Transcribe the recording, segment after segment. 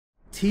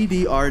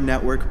TDR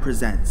Network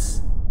presents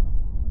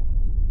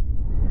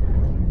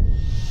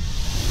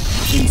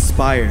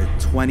Inspired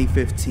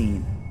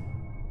 2015.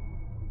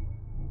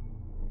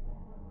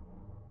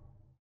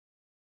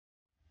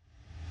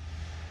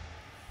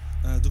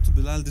 Dr.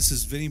 Bilal, this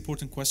is a very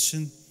important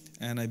question,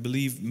 and I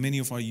believe many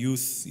of our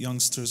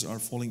youngsters are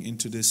falling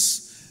into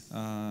this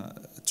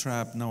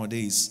trap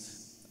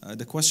nowadays.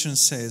 The question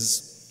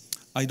says,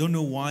 I don't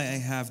know why I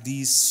have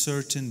these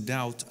certain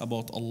doubt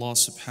about Allah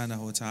subhanahu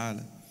wa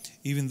ta'ala,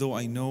 even though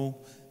I know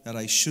that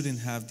I shouldn't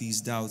have these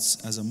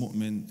doubts as a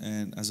mu'min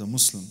and as a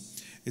Muslim.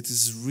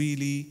 Is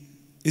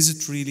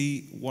it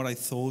really what I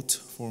thought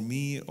for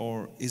me,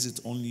 or is it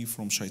only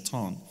from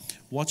shaitan?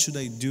 What should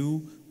I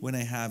do when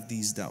I have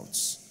these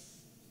doubts?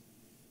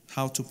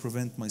 How to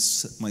prevent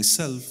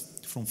myself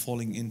from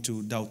falling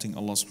into doubting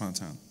Allah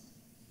subhanahu wa ta'ala?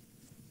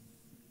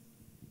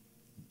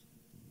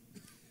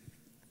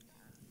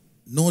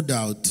 No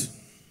doubt,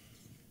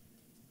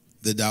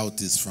 the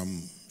doubt is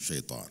from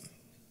shaitan.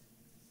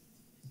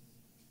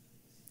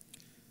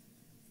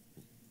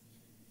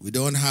 We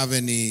don't have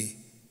any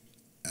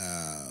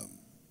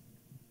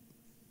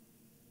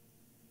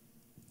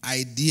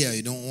idea,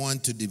 you don't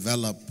want to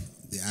develop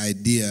the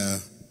idea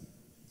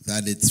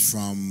that it's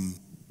from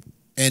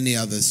any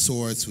other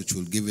source which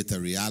will give it a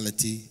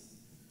reality.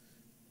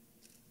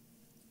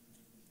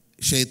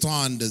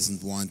 Shaitan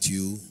doesn't want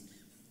you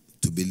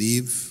to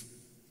believe.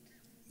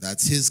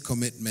 That's his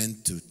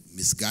commitment, to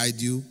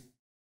misguide you.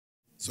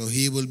 So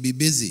he will be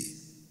busy,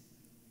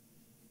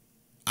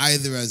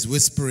 either as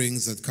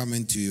whisperings that come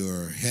into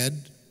your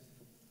head,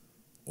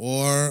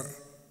 or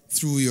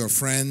through your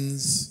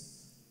friends,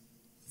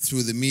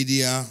 through the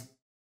media.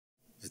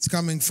 It's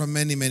coming from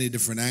many, many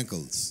different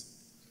angles.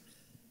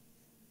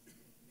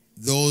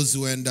 Those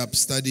who end up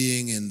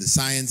studying in the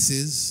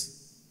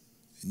sciences,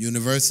 in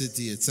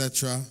university,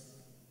 etc.,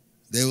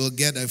 they will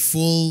get a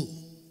full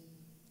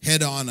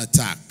head-on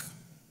attack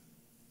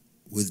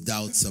with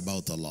doubts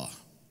about Allah.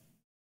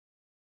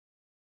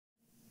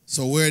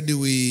 So where do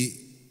we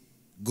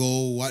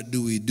go? What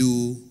do we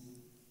do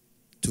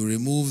to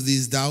remove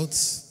these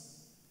doubts?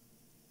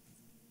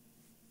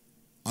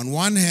 On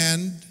one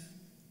hand,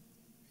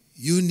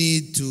 you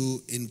need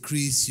to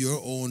increase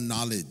your own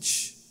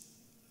knowledge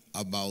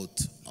about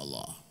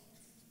Allah,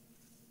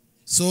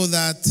 so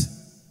that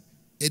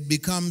it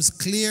becomes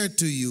clear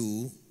to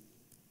you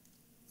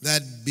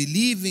that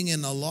believing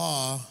in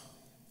Allah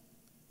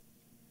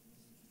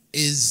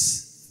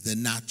is the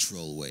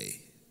natural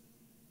way.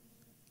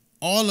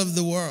 All of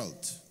the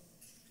world,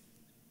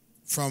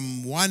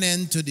 from one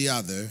end to the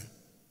other,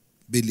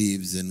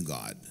 believes in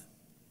God.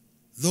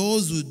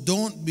 Those who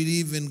don't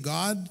believe in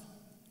God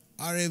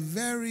are a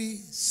very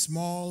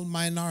small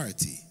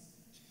minority.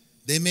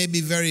 They may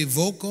be very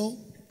vocal,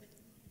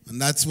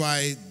 and that's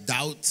why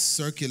doubts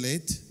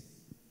circulate.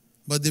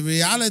 But the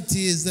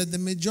reality is that the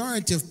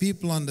majority of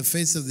people on the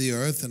face of the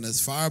earth, and as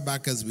far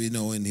back as we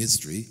know in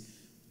history,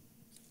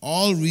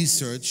 all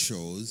research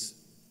shows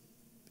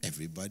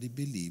everybody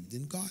believed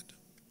in God.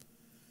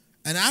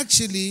 And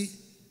actually,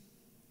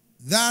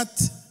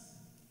 that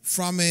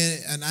from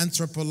an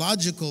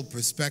anthropological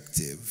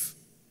perspective,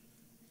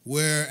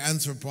 where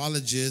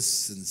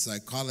anthropologists and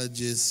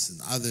psychologists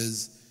and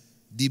others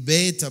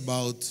debate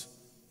about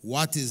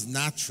what is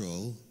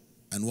natural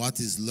and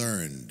what is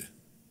learned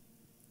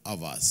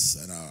of us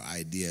and our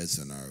ideas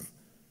and our...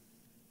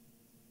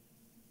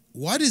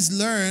 What is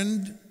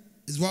learned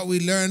is what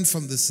we learn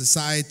from the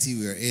society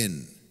we're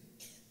in.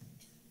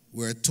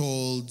 We're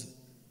told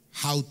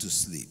how to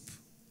sleep,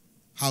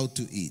 how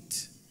to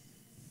eat,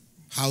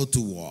 how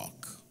to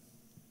walk.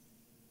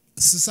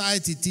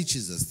 Society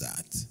teaches us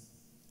that.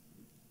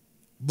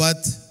 But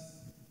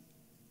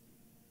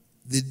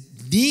the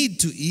need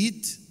to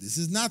eat, this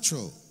is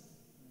natural.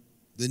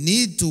 The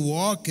need to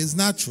walk is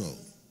natural.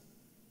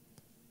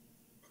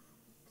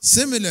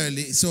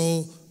 Similarly,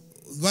 so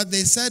what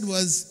they said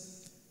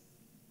was,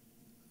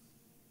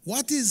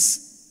 what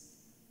is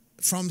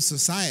from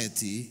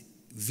society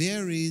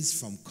varies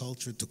from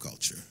culture to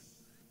culture.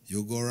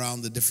 You'll go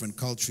around the different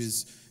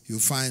cultures, you'll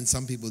find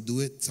some people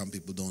do it, some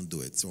people don't do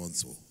it, so and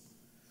so.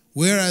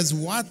 Whereas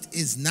what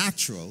is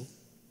natural,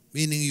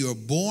 meaning you're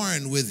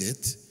born with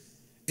it,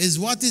 is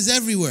what is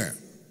everywhere.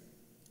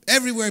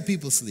 Everywhere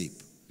people sleep.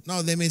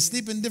 Now, they may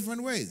sleep in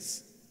different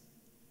ways,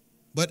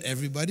 but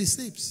everybody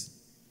sleeps.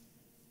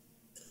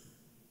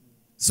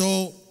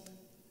 So,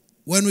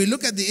 when we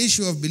look at the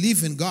issue of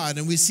belief in God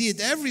and we see it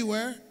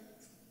everywhere,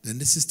 then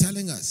this is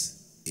telling us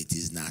it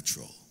is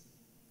natural.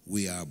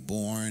 We are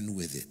born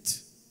with it.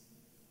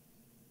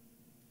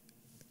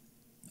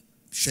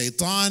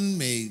 Shaitan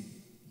may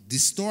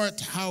distort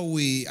how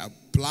we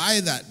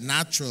apply that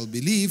natural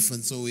belief,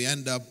 and so we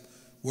end up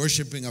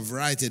worshiping a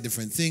variety of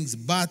different things,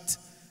 but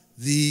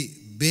the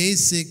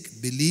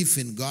basic belief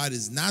in God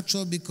is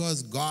natural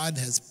because God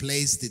has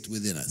placed it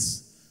within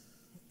us.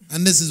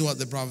 And this is what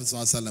the Prophet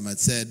ﷺ had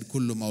said,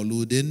 كُلُّ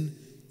مَوْلُودٍ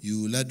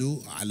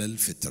يُولَدُ عَلَى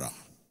الْفِطْرَةِ.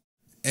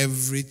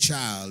 Every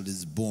child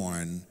is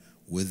born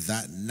with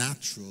that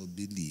natural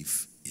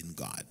belief in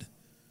God.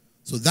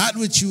 So that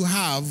which you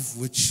have,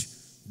 which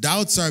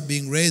doubts are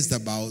being raised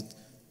about,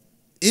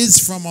 is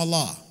from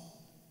Allah.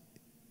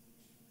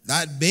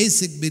 That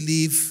basic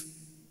belief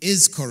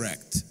is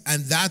correct.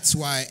 And that's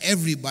why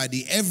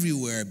everybody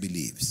everywhere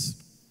believes.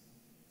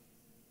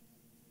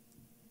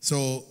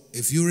 So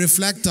if you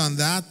reflect on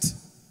that,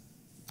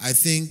 I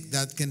think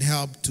that can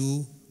help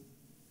to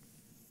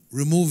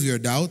remove your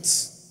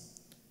doubts.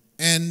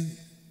 And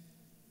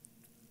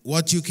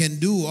what you can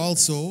do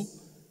also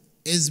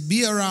is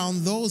be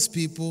around those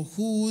people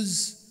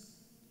whose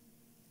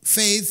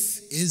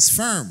faith is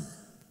firm.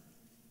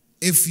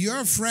 If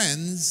your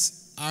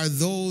friends are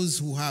those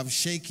who have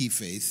shaky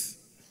faith,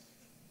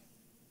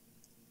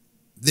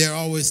 they're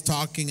always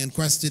talking and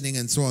questioning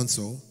and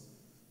so,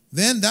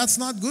 then that's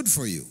not good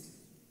for you.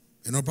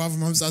 You know, Prophet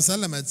Muhammad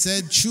ﷺ had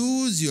said,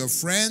 choose your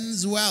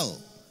friends well,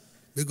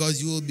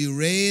 because you will be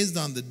raised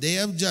on the day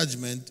of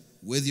judgment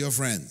with your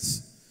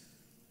friends.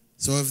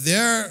 So if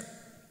they're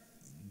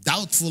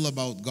doubtful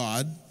about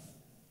God,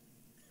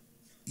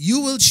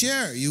 you will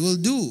share, you will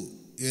do.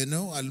 You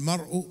know,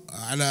 al-mar'u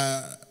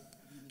ala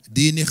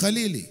dini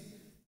khalili.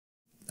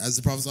 As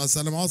the Prophet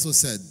ﷺ also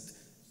said,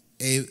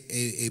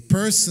 a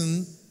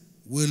person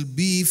will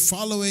be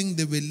following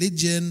the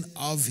religion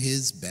of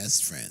his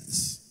best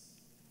friends.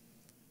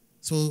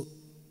 So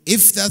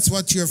if that's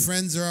what your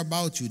friends are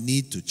about, you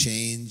need to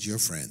change your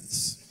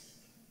friends.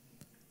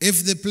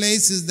 If the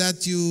places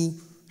that you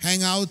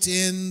hang out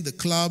in, the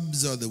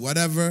clubs or the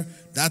whatever,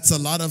 that's a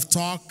lot of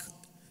talk,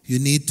 you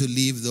need to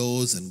leave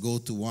those and go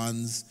to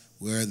ones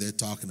where they're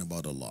talking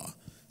about Allah.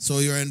 So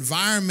your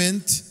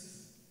environment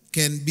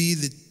can be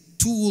the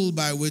tool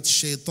by which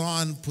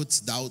shaitan puts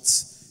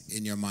doubts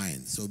in your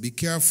mind. So be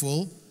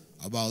careful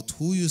about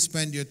who you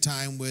spend your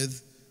time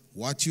with,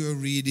 what you're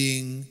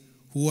reading,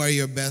 who are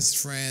your best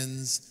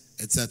friends,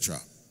 etc.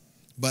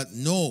 But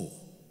know,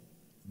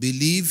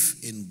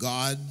 belief in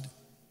God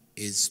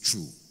is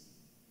true.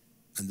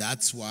 And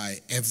that's why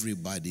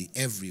everybody,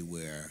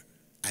 everywhere,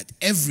 at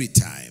every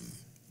time,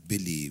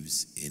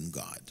 believes in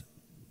God.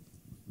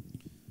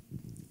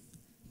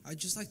 I'd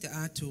just like to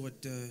add to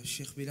what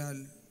Sheikh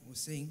Bilal was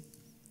saying.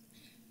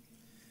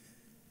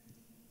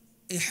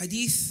 A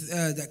hadith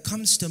that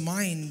comes to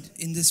mind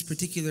in this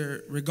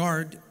particular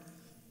regard,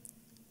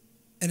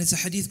 and it's a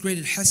hadith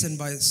graded Hasan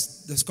by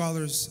the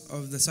scholars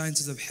of the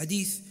sciences of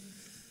hadith,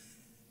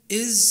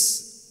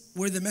 is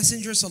where the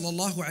Messenger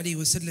sallallahu alaihi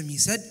wasallam, he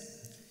said,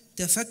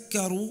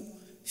 تفكروا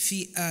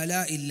في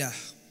آلاء الله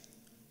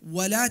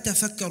ولا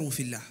تفكروا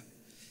في الله.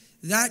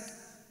 That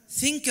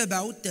think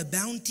about the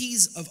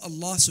bounties of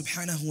Allah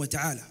subhanahu wa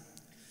ta'ala,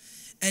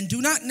 and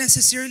do not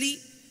necessarily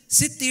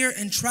sit there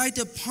and try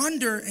to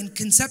ponder and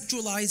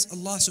conceptualize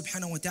Allah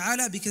subhanahu wa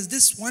ta'ala, because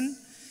this one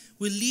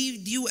will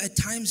lead you at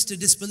times to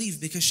disbelief,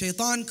 because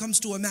shaitan comes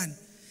to a man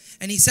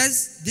and he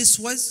says, this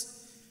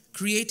was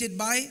created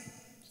by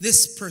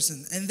this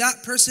person, and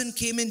that person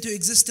came into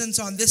existence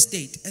on this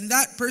date, and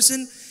that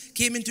person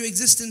came into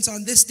existence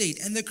on this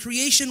date, and the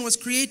creation was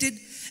created,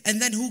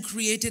 and then who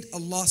created?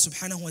 Allah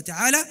subhanahu wa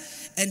ta'ala,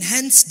 and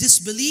hence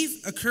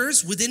disbelief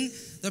occurs within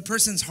the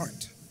person's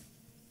heart.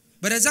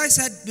 But as I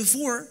said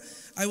before,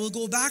 I will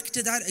go back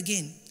to that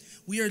again.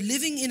 We are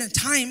living in a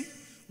time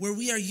where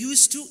we are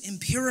used to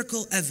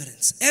empirical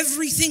evidence.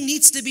 Everything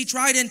needs to be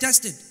tried and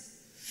tested.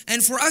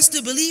 And for us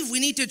to believe, we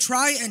need to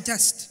try and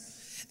test.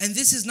 And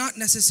this is not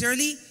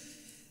necessarily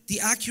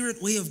the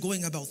accurate way of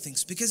going about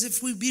things. Because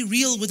if we be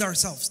real with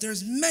ourselves,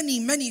 there's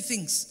many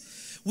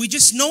things we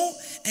just know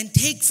and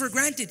take for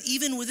granted,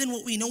 even within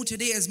what we know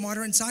today as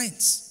modern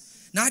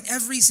science. Not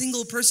every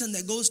single person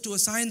that goes to a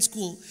science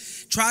school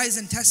tries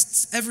and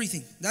tests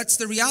everything. That's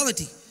the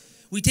reality.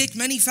 We take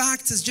many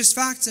facts as just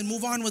facts and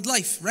move on with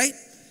life, right?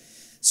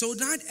 So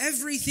not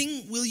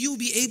everything will you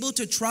be able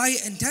to try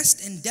and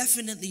test, and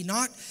definitely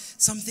not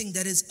something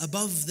that is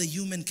above the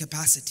human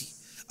capacity,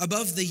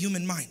 above the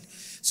human mind.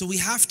 So we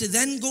have to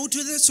then go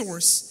to the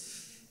source.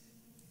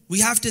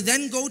 We have to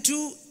then go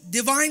to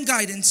divine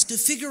guidance to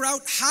figure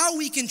out how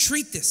we can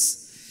treat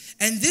this.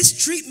 And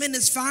this treatment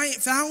is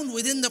found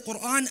within the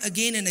Quran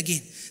again and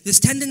again. This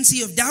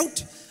tendency of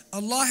doubt,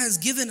 Allah has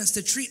given us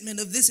the treatment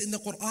of this in the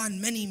Quran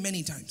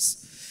many times.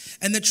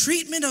 And the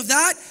treatment of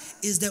that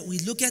is that we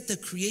look at the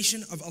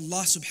creation of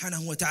Allah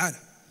subhanahu wa ta'ala.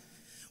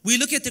 We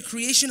look at the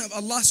creation of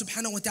Allah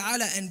subhanahu wa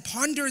ta'ala and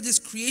ponder this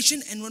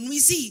creation, and when we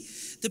see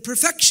the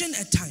perfection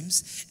at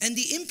times and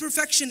the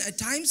imperfection at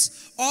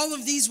times, all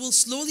of these will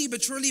slowly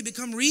but surely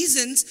become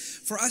reasons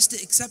for us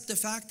to accept the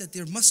fact that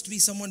there must be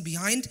someone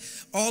behind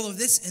all of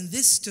this. And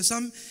this to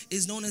some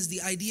is known as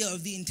the idea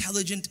of the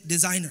intelligent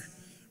designer,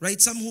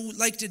 right? Some who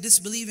like to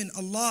disbelieve in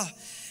Allah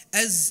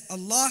as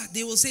Allah,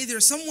 they will say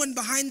there's someone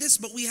behind this,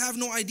 but we have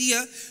no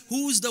idea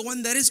who's the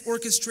one that is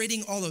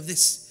orchestrating all of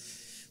this.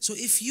 So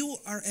if you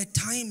are at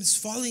times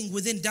falling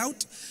within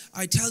doubt,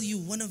 I tell you,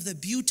 one of the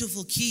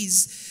beautiful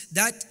keys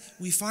that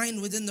we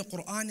find within the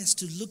Quran is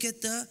to look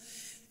at the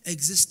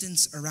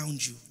existence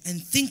around you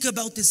and think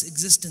about this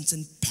existence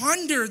and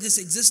ponder this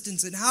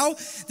existence and how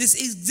this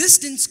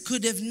existence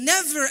could have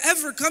never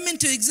ever come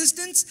into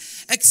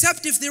existence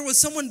except if there was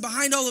someone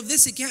behind all of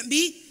this. It can't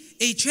be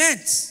a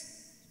chance.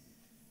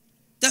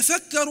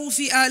 تَفَكَّرُوا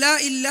فِي آلَاءِ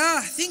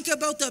اللَّهِ. Think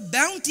about the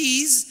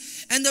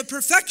bounties and the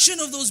perfection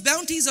of those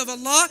bounties of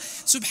Allah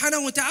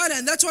subhanahu wa ta'ala.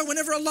 And that's why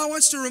whenever Allah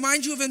wants to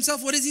remind you of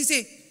Himself, what does He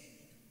say?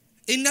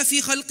 إِنَّ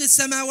فِي خَلْقِ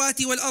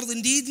السَّمَاوَاتِ وَالْأَرْضِ.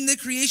 Indeed, in the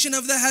creation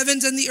of the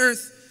heavens and the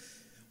earth.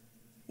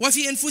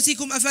 وَفِي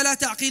أَنفُسِكُمْ أَفَلَا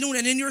تَعْقِلُونَ.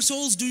 And in your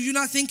souls, do you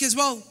not think as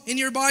well? In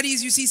your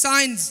bodies, you see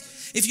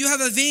signs. If you have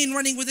a vein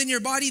running within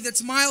your body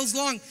that's miles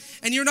long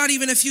and you're not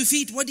even a few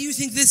feet, what do you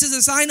think this is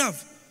a sign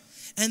of?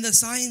 And the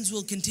signs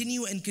will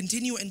continue and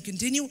continue and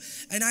continue.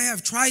 And I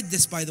have tried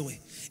this, by the way.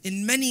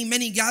 In many,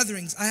 many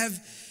gatherings, I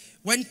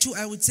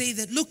would say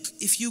that, look,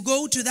 if you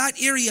go to that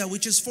area,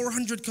 which is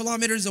 400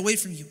 kilometers away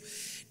from you,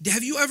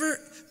 have you ever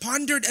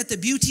pondered at the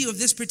beauty of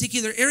this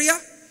particular area?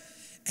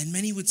 And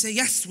many would say,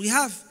 yes, we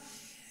have.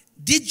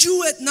 Did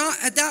you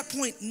at that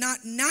point not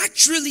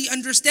naturally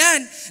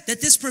understand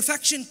that this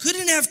perfection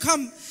couldn't have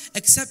come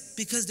except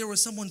because there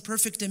was someone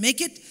perfect to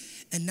make it?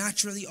 And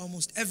naturally,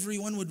 almost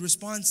everyone would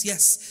respond,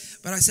 yes.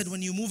 But I said,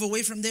 when you move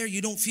away from there,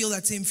 you don't feel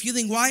that same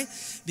feeling. Why?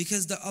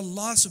 Because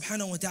Allah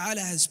subhanahu wa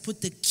ta'ala has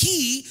put the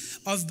key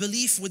of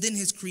belief within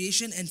His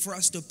creation, and for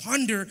us to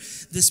ponder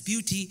this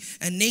beauty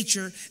and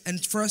nature,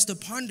 and for us to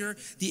ponder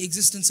the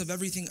existence of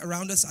everything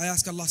around us. I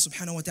ask Allah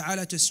subhanahu wa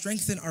ta'ala to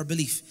strengthen our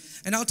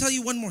belief. And I'll tell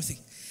you one more thing.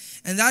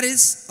 And that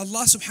is,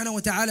 Allah subhanahu wa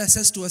ta'ala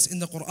says to us in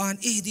the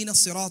Quran, اهدنا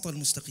الصراط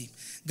المستقيم.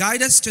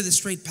 Guide us to the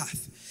straight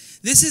path.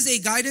 This is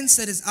a guidance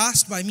that is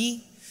asked by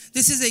me.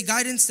 This is a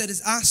guidance that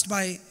is asked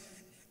by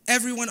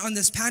everyone on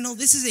this panel.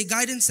 This is a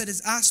guidance that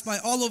is asked by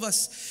all of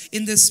us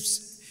in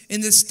this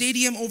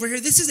stadium over here.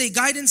 This is a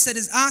guidance that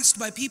is asked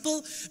by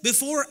people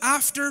before,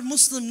 after,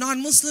 Muslim,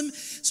 non-Muslim.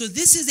 So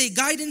this is a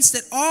guidance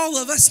that all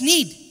of us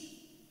need.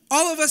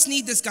 All of us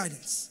need this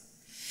guidance.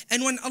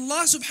 And when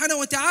Allah subhanahu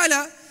wa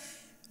ta'ala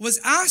was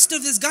asked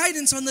of this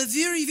guidance on the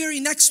very, very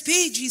next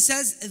page, He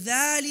says,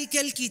 ذَلِكَ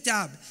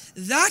الْكِتَابِ.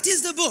 That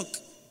is the book.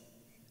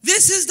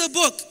 This is the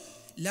book.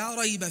 لَا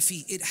رَيْبَ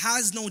فِيهِ. It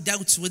has no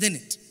doubts within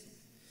it.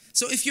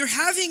 So if you're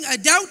having a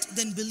doubt,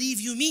 then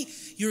believe you me,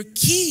 your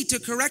key to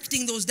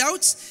correcting those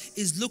doubts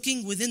is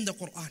looking within the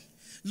Quran.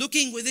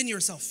 Looking within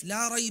yourself.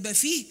 لَا رَيْبَ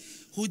فِيهِ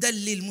هُدًى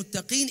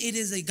لِلْمُتَّقِينَ. It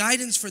is a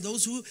guidance for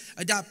those who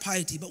adopt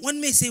piety. But one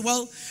may say,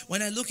 well,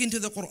 when I look into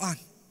the Quran,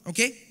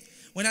 okay?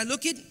 When I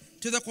look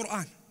into the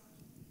Quran,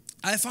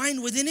 I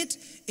find within it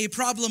a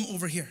problem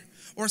over here.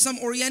 Or some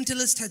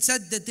Orientalist had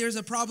said that there's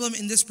a problem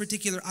in this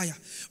particular ayah,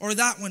 or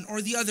that one,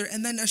 or the other.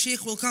 And then a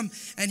Shaykh will come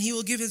and he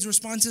will give his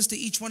responses to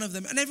each one of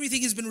them. And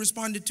everything has been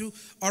responded to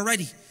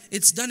already.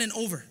 It's done and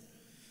over.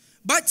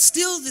 But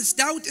still this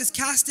doubt is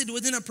casted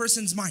within a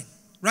person's mind,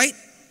 right?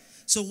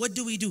 So what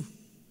do we do?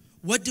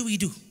 What do we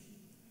do?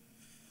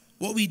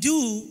 What we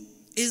do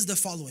is the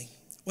following.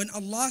 When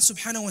Allah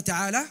subhanahu wa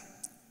ta'ala,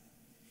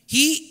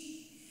 He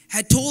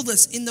had told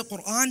us in the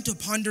Quran to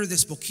ponder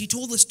this book. He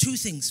told us two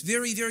things,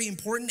 very, very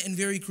important and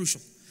very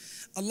crucial.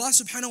 Allah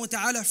subhanahu wa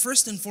ta'ala,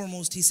 first and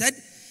foremost, He said,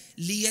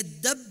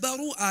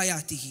 لِيَدَّبَّرُوا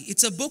آيَاتِهِ.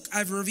 It's a book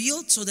I've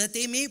revealed so that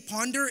they may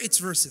ponder its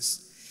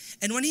verses.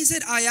 And when He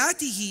said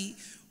ayatihi,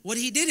 what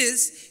He did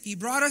is, He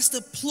brought us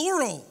the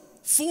plural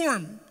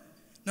form,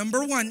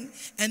 number one,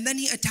 and then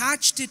He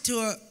attached it to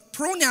a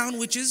pronoun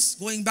which is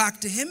going back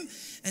to Him.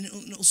 And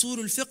in usul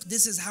al-fiqh,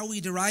 this is how we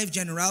derive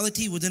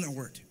generality within a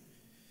word.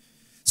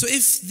 So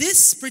if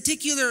this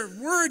particular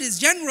word is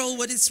general,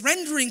 what it's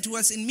rendering to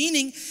us in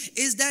meaning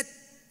is that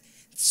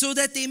so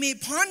that they may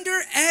ponder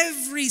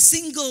every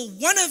single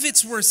one of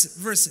its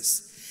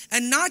verses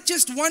and not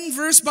just one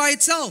verse by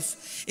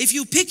itself. If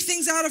you pick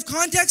things out of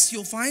context,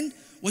 you'll find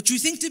what you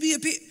think to be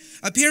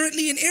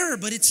apparently an error,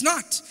 but it's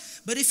not.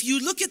 But if you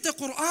look at the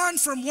Quran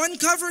from one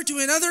cover to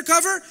another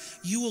cover,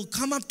 you will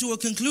come up to a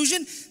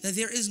conclusion that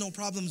there is no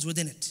problems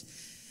within it.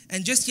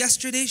 And just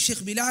yesterday,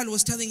 Sheikh Bilal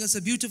was telling us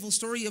a beautiful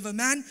story of a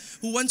man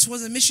who once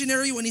was a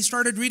missionary. When he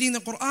started reading the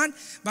Quran,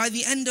 by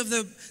the end of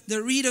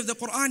the read of the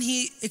Quran,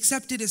 he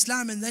accepted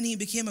Islam and then he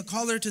became a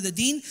caller to the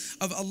deen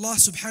of Allah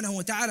subhanahu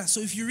wa ta'ala.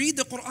 So if you read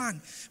the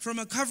Quran from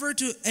a cover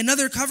to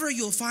another cover,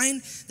 you'll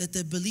find that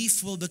the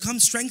belief will become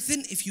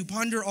strengthened if you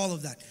ponder all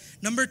of that.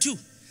 Number two,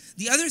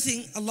 the other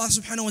thing Allah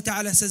subhanahu wa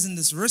ta'ala says in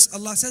this verse,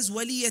 Allah says,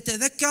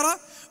 وَلِيَتَذَكَّرَ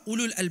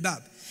أُولُو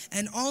الْأَلْبَابِ.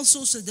 And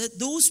also so that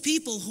those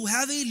people who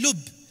have a lub,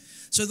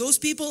 so those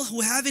people who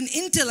have an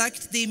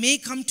intellect, they may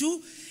come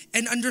to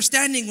an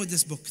understanding with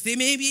this book. They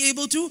may be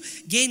able to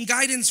gain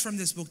guidance from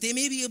this book. They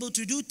may be able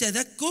to do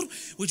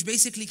tadakkur, which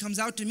basically comes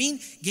out to mean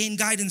gain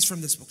guidance from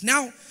this book.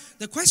 Now,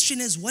 the question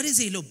is, what is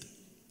a lub?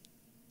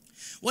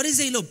 What is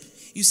a lub?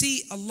 You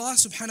see, Allah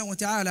subhanahu wa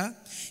ta'ala,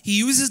 He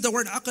uses the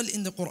word aql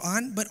in the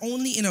Quran, but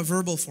only in a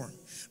verbal form.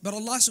 But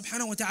Allah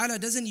subhanahu wa ta'ala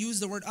doesn't use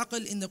the word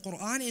aql in the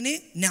Quran in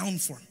a noun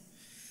form.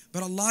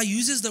 But Allah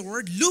uses the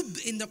word lub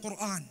in the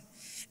Quran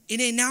in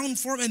a noun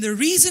form, and the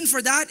reason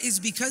for that is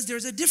because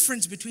there's a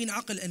difference between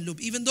aql and lub,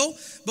 even though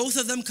both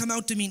of them come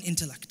out to mean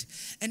intellect.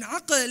 And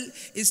aql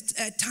is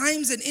at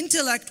times an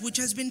intellect which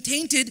has been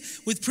tainted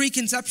with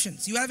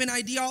preconceptions. You have an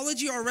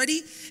ideology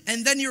already,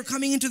 and then you're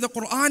coming into the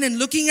Quran and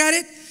looking at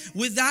it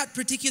with that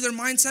particular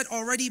mindset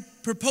already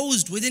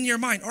proposed within your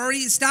mind, already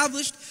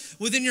established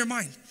within your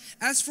mind.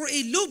 As for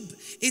a lub,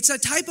 it's a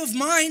type of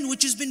mind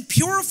which has been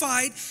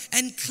purified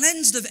and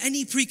cleansed of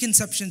any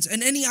preconceptions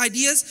and any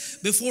ideas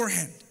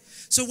beforehand.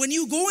 So when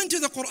you go into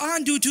the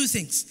Quran, do two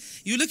things.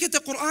 You look at the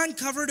Quran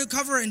cover to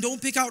cover and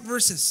don't pick out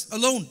verses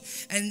alone.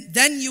 And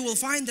then you will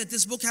find that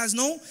this book has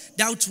no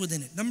doubts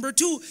within it. Number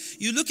two,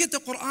 you look at the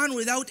Quran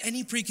without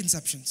any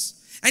preconceptions.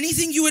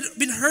 Anything you had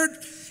been heard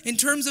in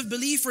terms of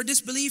belief or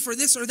disbelief or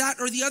this or that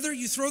or the other,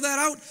 you throw that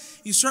out.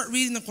 You start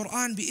reading the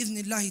Quran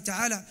bi-idhnillahi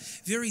ta'ala.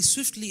 Very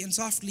swiftly and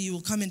softly you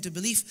will come into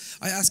belief.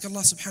 I ask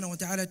Allah subhanahu wa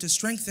ta'ala to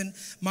strengthen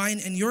mine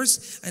and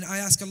yours. And I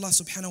ask Allah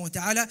subhanahu wa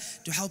ta'ala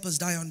to help us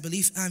die on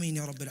belief. Ameen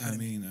ya Rabbil Alameen.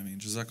 Ameen, ameen.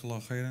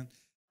 Jazakallah khairan.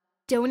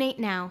 Donate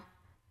now.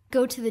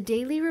 Go to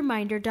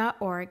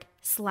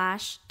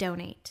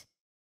thedailyreminder.org/donate.